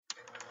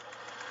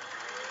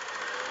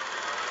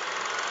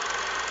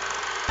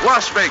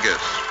Las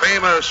Vegas,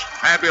 famous,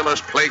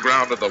 fabulous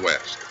playground of the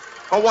West.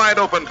 A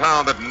wide-open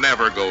town that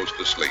never goes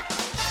to sleep.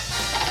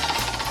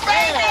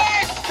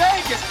 Vegas!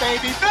 Vegas,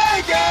 baby,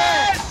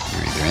 Vegas!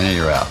 You're either in or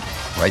you're out.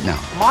 Right now.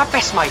 My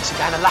best mates are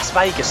going to Las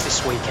Vegas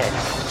this weekend.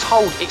 I'm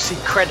told it's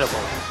incredible.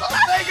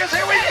 Vegas,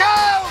 here we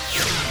go!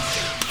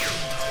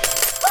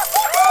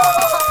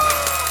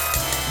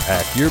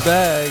 Pack your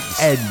bags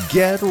and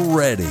get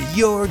ready.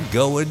 You're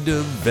going to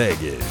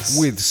Vegas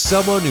with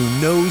someone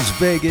who knows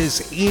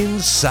Vegas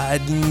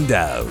inside and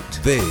out.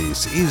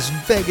 This is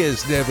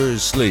Vegas Never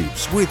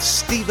Sleeps with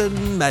Stephen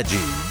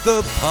Maggi,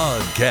 the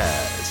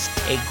podcast.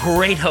 A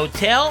great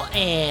hotel,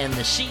 and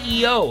the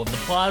CEO of the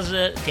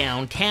Plaza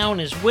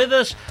downtown is with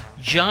us,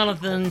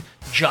 Jonathan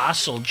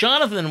Jossel.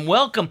 Jonathan,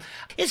 welcome.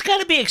 It's got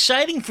to be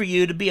exciting for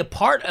you to be a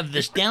part of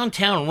this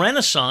downtown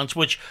renaissance,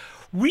 which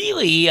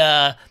really,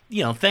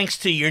 thanks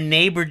to your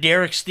neighbor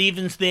Derek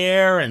Stevens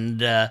there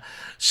and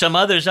some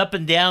others up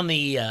and down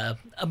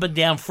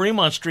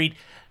Fremont Street,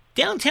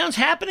 downtown's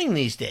happening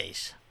these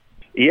days.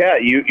 Yeah,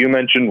 you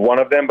mentioned one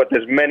of them, but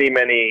there's many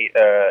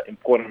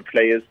important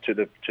players to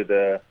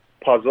the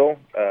puzzle.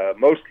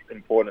 Most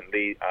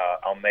importantly,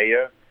 our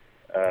mayor,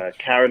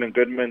 Carolyn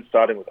Goodman,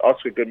 starting with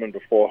Oscar Goodman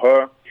before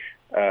her.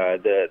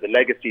 The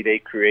legacy they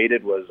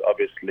created was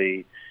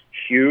obviously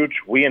huge.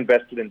 We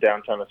invested in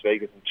downtown Las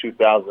Vegas in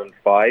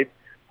 2005,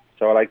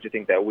 so I like to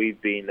think that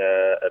we've been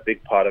a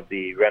big part of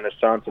the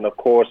renaissance. And of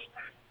course,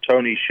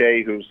 Tony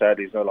Hsieh, who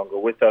sadly is no longer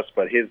with us,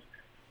 but his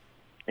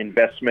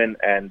investment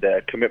and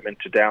commitment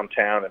to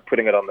downtown and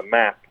putting it on the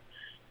map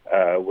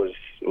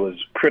was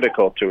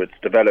critical to its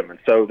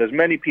development. So there's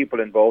many people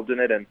involved in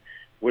it, and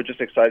we're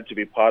just excited to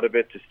be part of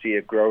it. To see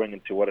it growing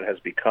into what it has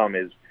become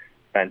is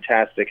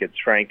fantastic. It's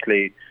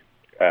frankly,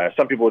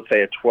 some people would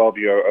say, a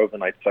 12-year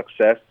overnight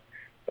success.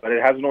 But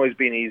it hasn't always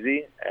been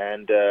easy,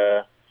 and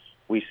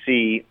we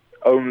see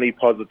only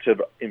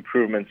positive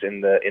improvements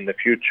in the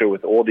future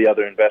with all the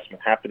other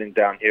investment happening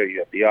down here. You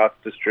have the Arts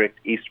District,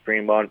 East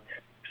Fremont,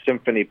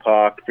 Symphony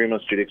Park,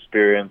 Fremont Street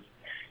Experience.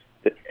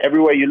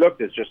 Everywhere you look,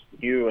 there's just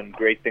new and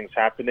great things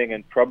happening,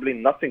 and probably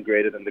nothing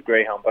greater than the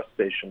Greyhound bus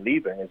station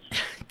leaving. It's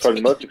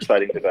probably the most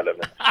exciting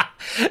development.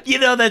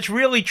 That's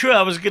really true.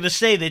 I was going to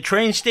say the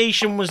train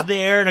station was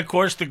there, and of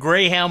course the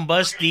Greyhound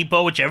bus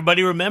depot, which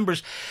everybody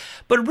remembers.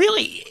 But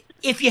really,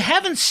 if you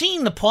haven't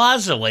seen the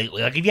Plaza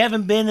lately, like if you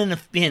haven't been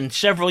in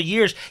several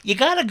years, you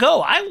got to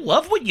go. I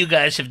love what you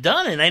guys have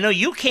done, and I know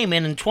you came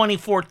in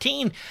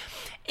 2014,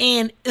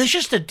 and there's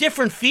just a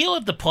different feel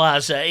at the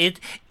Plaza.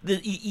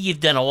 You've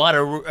done a lot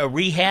of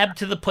rehab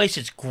to the place.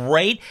 It's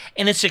great,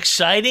 and it's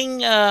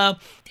exciting. And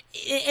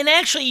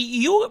actually,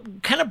 you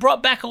kind of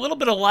brought back a little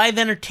bit of live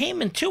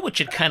entertainment, too, which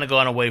had kind of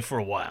gone away for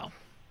a while.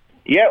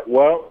 Yeah,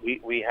 well,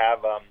 we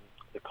have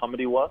the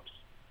Comedy Works.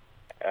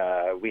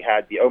 We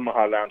had the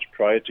Omaha Lounge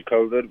prior to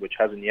COVID, which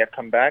hasn't yet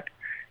come back.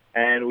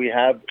 And we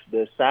have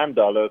the Sand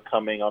Dollar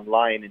coming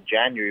online in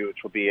January,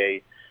 which will be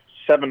a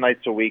 7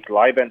 nights a week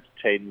live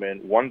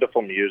entertainment,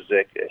 wonderful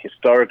music, a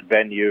historic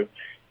venue,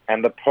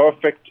 and the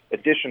perfect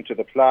addition to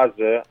the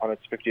Plaza on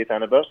its 50th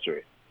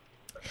anniversary.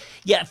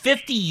 Yeah,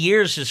 50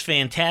 years is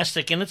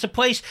fantastic, and it's a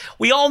place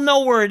we all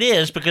know where it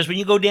is because when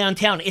you go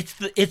downtown, it's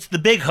the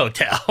big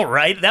hotel,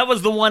 right? That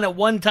was the one at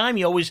one time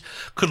you always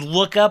could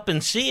look up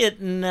and see it.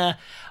 And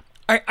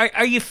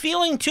are you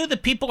feeling too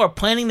that people are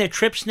planning their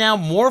trips now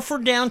more for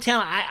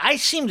downtown? I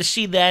seem to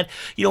see that,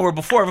 where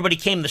before everybody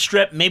came to the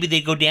Strip, maybe they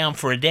go down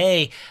for a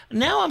day.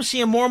 Now I'm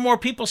seeing more and more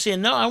people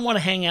saying, no, I want to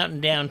hang out in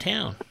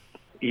downtown.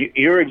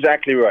 You're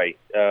exactly right.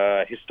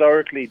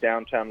 Historically,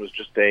 downtown was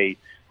just a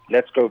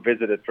let's go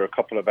visit it for a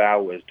couple of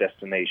hours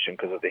destination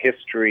because of the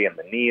history and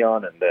the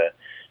neon and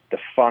the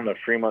fun of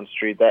Fremont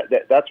Street.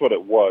 That's what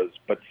it was.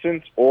 But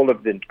since all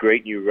of the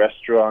great new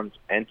restaurants,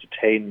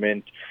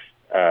 entertainment,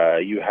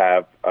 you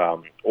have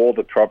all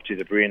the properties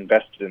that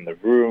reinvested in the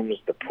rooms,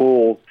 the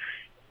pools,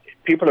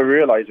 people are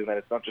realizing that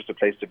it's not just a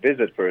place to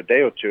visit for a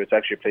day or two. It's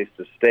actually a place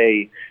to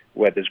stay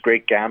where there's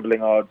great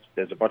gambling odds.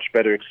 There's a much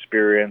better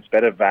experience,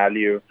 better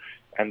value.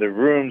 And the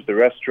rooms, the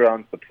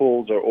restaurants, the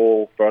pools are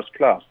all first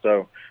class.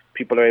 So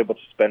people are able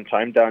to spend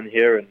time down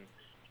here, and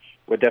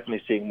we're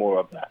definitely seeing more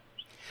of that.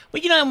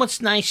 Well, and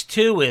what's nice,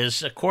 too,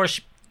 is, of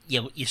course,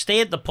 you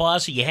stay at the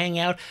Plaza, you hang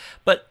out,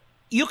 but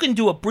you can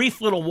do a brief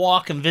little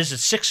walk and visit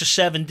 6 or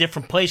 7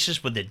 different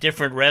places with the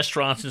different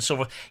restaurants and so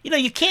forth.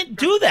 You can't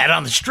do that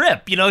on the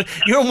Strip.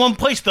 You're in one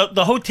place.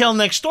 The hotel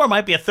next door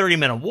might be a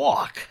 30-minute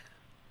walk.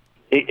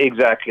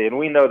 Exactly, and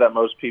we know that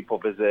most people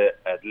visit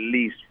at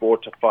least 4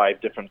 to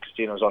 5 different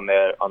casinos on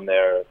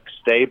their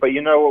stay. But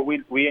what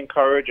we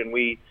encourage, and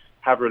we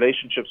have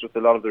relationships with a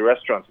lot of the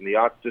restaurants in the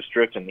Arts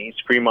District and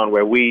East Fremont,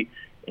 where we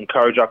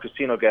encourage our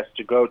casino guests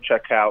to go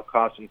check out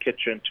Carson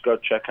Kitchen, to go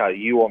check out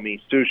You or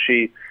Me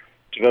Sushi,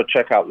 to go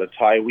check out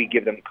Latai. We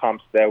give them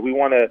comps there. We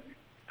want to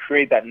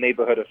create that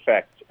neighborhood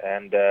effect,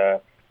 and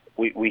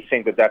we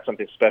think that that's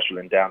something special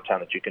in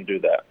downtown, that you can do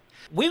that.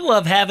 We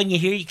love having you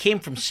here. You came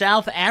from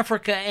South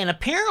Africa, and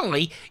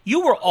apparently you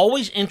were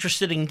always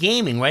interested in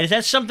gaming, right? Is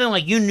that something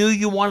like you knew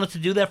you wanted to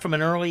do that from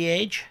an early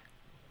age?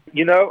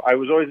 You know, I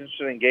was always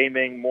interested in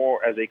gaming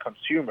more as a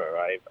consumer.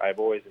 I've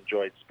always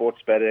enjoyed sports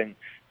betting.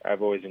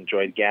 I've always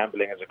enjoyed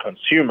gambling as a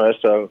consumer.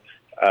 So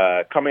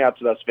coming out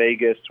to Las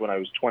Vegas when I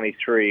was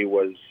 23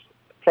 was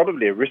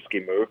probably a risky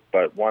move,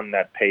 but one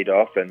that paid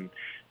off. And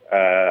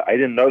I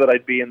didn't know that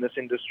I'd be in this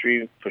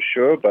industry for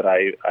sure, but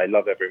I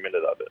love every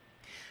minute of it.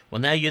 Well,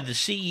 now you're the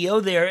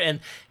CEO there, and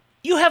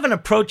you have an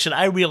approach that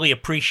I really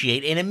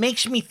appreciate, and it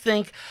makes me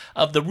think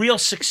of the real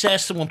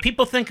success. And when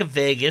people think of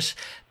Vegas,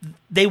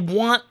 they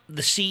want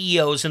the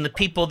CEOs and the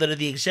people that are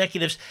the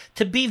executives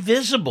to be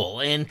visible,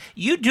 and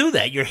you do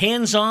that. You're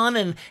hands-on,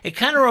 and it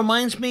kind of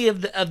reminds me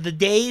of the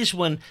days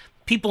when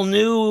people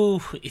knew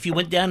if you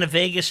went down to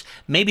Vegas,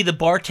 maybe the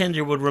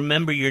bartender would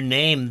remember your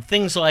name,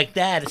 things like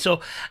that.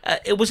 So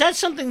was that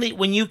something that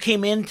when you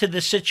came into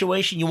this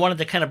situation, you wanted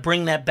to kind of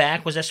bring that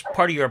back? Was that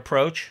part of your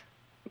approach?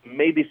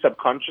 Maybe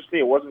subconsciously.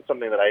 It wasn't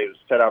something that I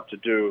set out to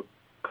do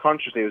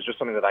consciously. It was just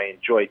something that I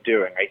enjoyed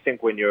doing. I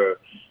think when you're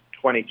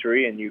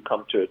 23 and you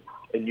come to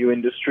a new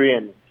industry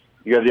and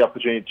you have the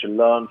opportunity to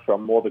learn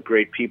from all the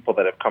great people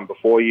that have come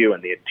before you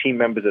and the team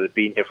members that have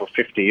been here for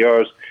 50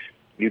 years,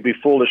 you'd be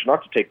foolish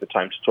not to take the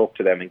time to talk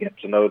to them and get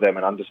to know them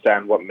and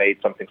understand what made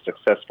something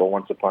successful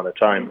once upon a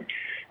time.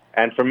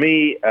 And for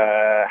me,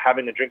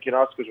 having a drinking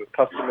Oscars with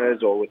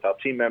customers or with our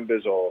team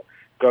members or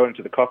going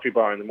to the coffee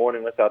bar in the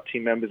morning with our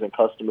team members and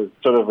customers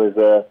sort of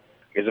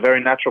is a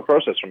very natural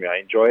process for me. I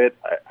enjoy it.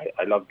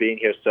 I love being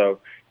here. So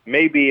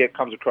maybe it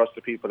comes across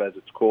to people as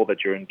it's cool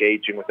that you're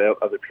engaging with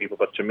other people,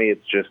 but to me,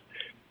 it's just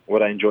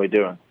what I enjoy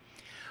doing.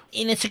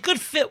 And it's a good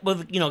fit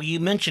with, you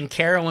mentioned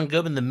Carolyn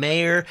Goodman, the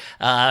mayor,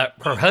 her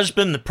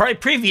husband, the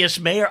previous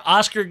mayor,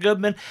 Oscar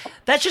Goodman.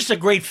 That's just a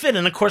great fit.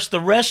 And, of course, the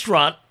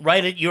restaurant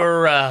right at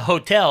your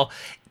hotel,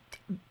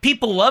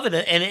 people love it,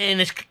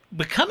 and it's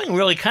becoming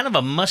really kind of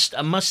a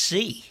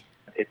must-see.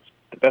 It's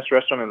the best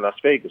restaurant in Las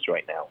Vegas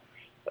right now.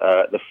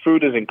 The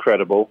food is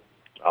incredible.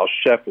 Our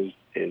chef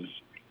is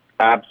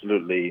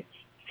absolutely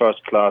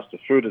first class. The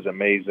food is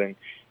amazing.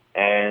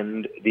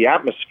 And the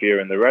atmosphere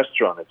in the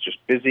restaurant, it's just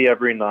busy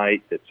every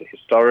night. It's a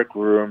historic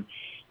room,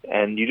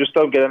 and you just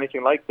don't get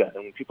anything like that.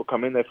 And when people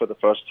come in there for the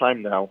first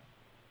time now,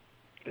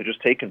 they're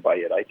just taken by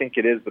it. I think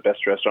it is the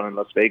best restaurant in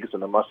Las Vegas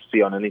and a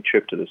must-see on any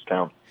trip to this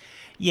town.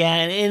 Yeah,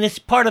 and it's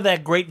part of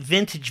that great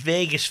vintage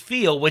Vegas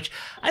feel, which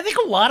I think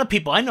a lot of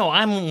people, I know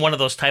I'm one of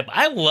those type,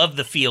 I love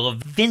the feel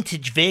of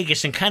vintage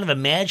Vegas and kind of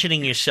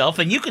imagining yourself,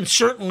 and you can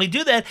certainly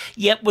do that,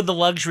 yet with the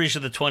luxuries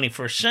of the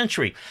 21st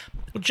century.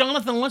 Well,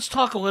 Jonathan, let's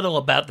talk a little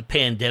about the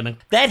pandemic.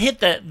 That hit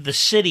the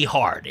city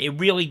hard. It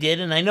really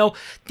did, and I know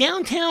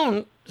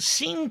downtown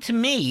seemed to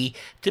me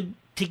to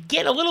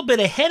get a little bit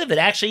ahead of it,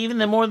 actually, even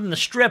more than the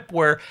Strip,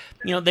 where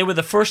they were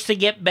the first to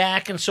get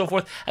back and so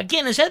forth.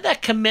 Again, is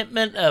that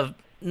commitment of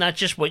not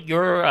just what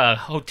your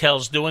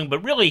hotel's doing,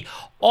 but really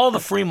all the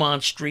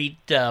Fremont Street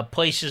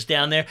places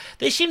down there?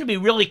 They seem to be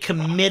really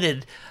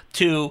committed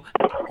to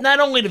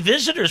not only to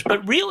visitors,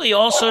 but really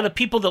also to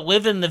people that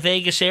live in the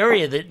Vegas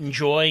area that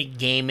enjoy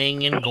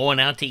gaming and going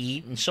out to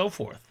eat and so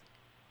forth.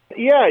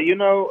 Yeah,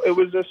 it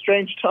was a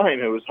strange time.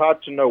 It was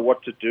hard to know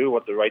what to do,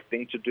 what the right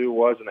thing to do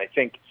was, and I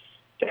think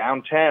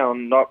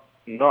downtown, not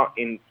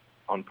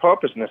on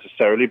purpose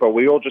necessarily, but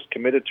we all just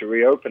committed to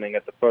reopening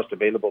at the first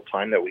available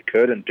time that we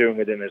could and doing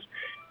it in as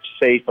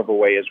safe of a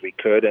way as we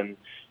could, and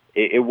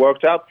it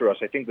worked out for us.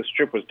 I think the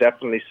Strip was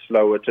definitely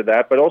slower to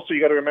that, but also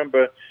you got to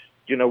remember,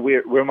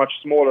 we're a much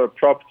smaller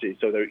property,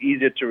 so they're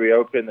easier to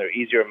reopen, there are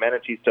easier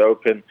amenities to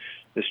open.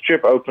 The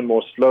Strip opened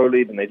more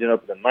slowly than they did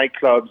open the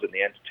nightclubs and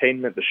the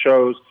entertainment, the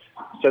shows,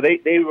 so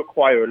they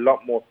require a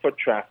lot more foot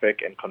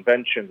traffic and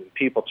conventions and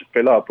people to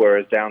fill up,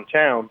 whereas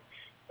downtown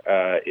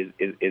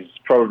is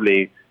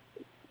probably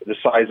the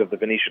size of the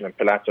Venetian and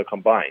Palazzo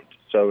combined.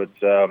 So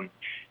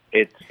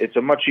it's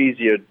a much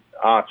easier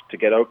ask to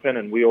get open,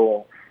 and we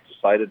all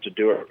decided to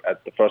do it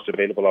at the first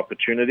available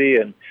opportunity.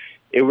 And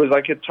it was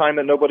like a time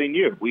that nobody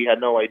knew. We had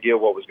no idea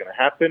what was going to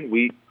happen.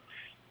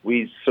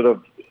 We sort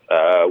of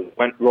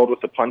rolled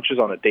with the punches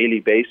on a daily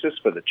basis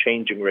for the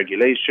changing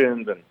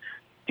regulations and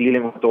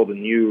dealing with all the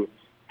new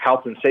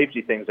health and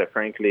safety things that,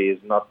 frankly, is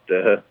not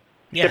the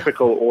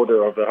typical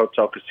order of a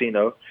hotel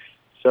casino.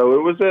 So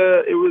it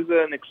was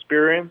an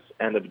experience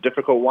and a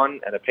difficult one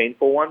and a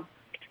painful one,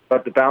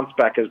 but the bounce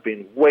back has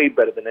been way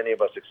better than any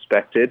of us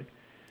expected.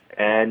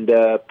 And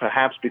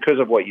perhaps because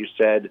of what you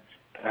said,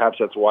 perhaps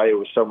that's why it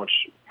was so much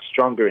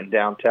stronger in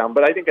downtown.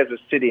 But I think as a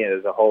city and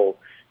as a whole,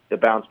 the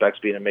bounce back's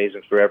been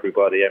amazing for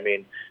everybody. I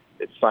mean,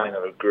 it's a sign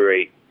of a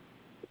great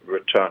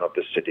return of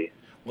the city.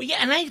 Well, yeah,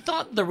 and I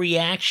thought the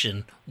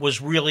reaction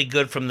was really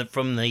good from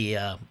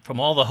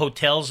all the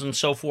hotels and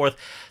so forth.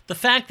 The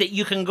fact that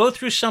you can go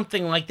through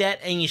something like that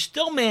and you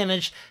still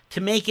manage to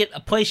make it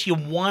a place you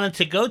wanted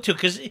to go to,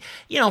 because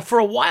for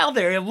a while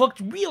there it looked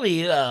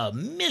really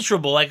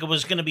miserable, like it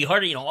was going to be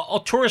hard. All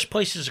tourist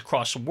places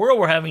across the world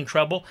were having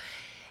trouble,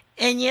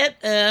 and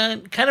yet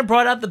kind of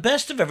brought out the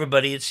best of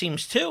everybody, it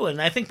seems too.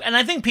 And I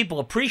think people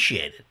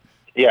appreciate it.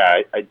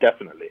 Yeah, I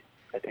definitely.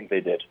 I think they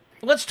did.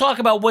 Let's talk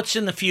about what's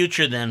in the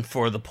future then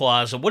for the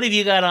Plaza. What have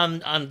you got on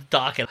the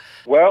docket?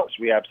 Well,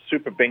 we have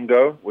Super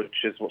Bingo, which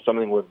is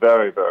something we're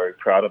very, very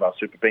proud of, our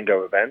Super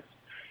Bingo events.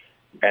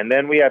 And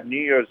then we have New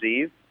Year's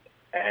Eve.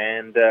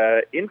 And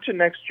into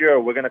next year,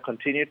 we're going to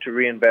continue to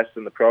reinvest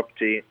in the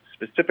property,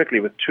 specifically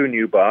with 2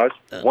 new bars,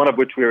 one of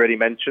which we already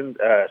mentioned,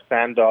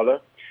 Sand Dollar,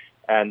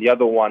 and the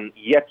other one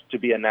yet to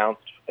be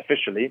announced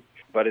officially,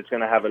 but it's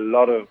going to have a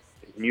lot of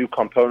new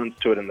components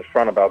to it in the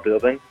front of our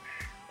building.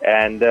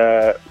 And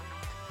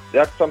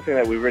that's something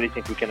that we really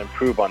think we can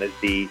improve on, is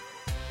the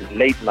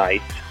late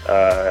night,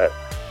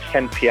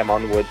 10 p.m.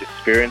 onwards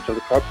experience of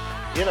the club.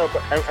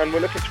 And we're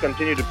looking to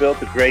continue to build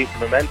the great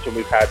momentum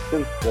we've had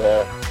since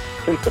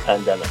the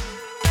pandemic.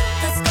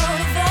 Let's go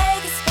to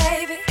Vegas,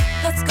 baby.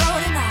 Let's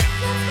go tonight.